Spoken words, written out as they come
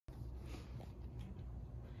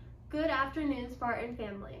Good afternoon, Spartan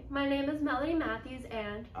family. My name is Melody Matthews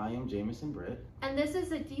and I am Jamison Britt. And this is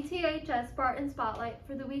the DTHS Spartan Spotlight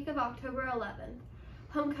for the week of October 11th,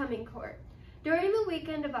 Homecoming Court. During the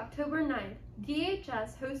weekend of October 9th,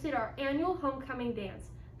 DHS hosted our annual homecoming dance.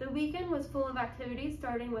 The weekend was full of activities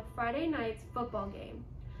starting with Friday night's football game.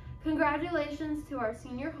 Congratulations to our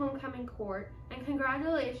senior homecoming court and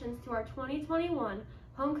congratulations to our 2021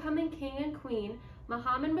 homecoming king and queen,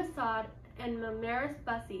 Muhammad Masad and Mamaris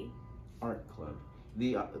Bussy. Art Club.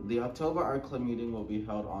 The October Art Club meeting will be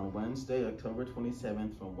held on Wednesday, October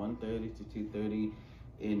 27th from 1:30 to 2:30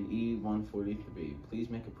 in E143.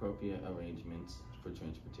 Please make appropriate arrangements for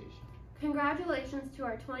transportation. Congratulations to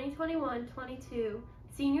our 2021-22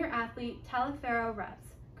 senior athlete Talaferro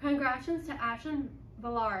reps. Congratulations to Ashton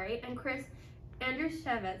Valari and Chris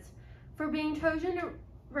Andershevitz for being chosen to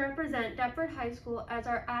represent Deptford High School as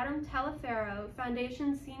our Adam Talaferro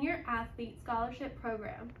Foundation Senior Athlete Scholarship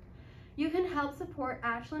Program. You can help support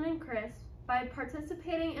Ashlyn and Chris by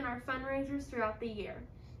participating in our fundraisers throughout the year.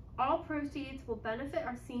 All proceeds will benefit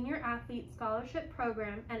our Senior Athlete Scholarship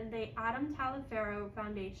Program and the Adam Talaferro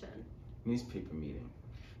Foundation. Newspaper meeting.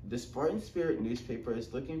 The Spartan Spirit newspaper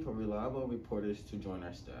is looking for reliable reporters to join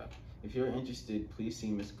our staff. If you're interested, please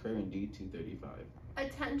see Ms. Kerr in D235.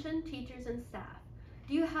 Attention teachers and staff.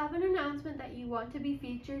 Do you have an announcement that you want to be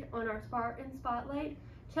featured on our Spartan Spotlight?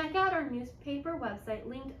 Check out our newspaper website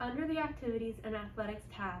linked under the Activities and Athletics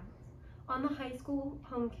tabs on the high school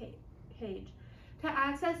home page. To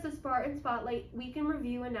access the Spartan Spotlight Week in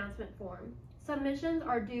Review announcement form, submissions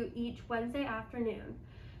are due each Wednesday afternoon.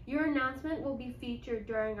 Your announcement will be featured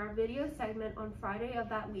during our video segment on Friday of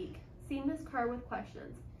that week. See Ms. Kerr with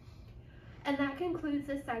questions. And that concludes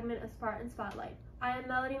this segment of Spartan Spotlight. I am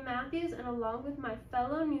Melody Matthews, and along with my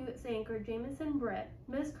fellow news anchor Jamison Britt,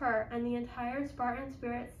 Ms. Kerr, and the entire Spartan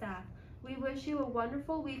Spirit staff, we wish you a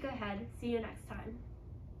wonderful week ahead. See you next time.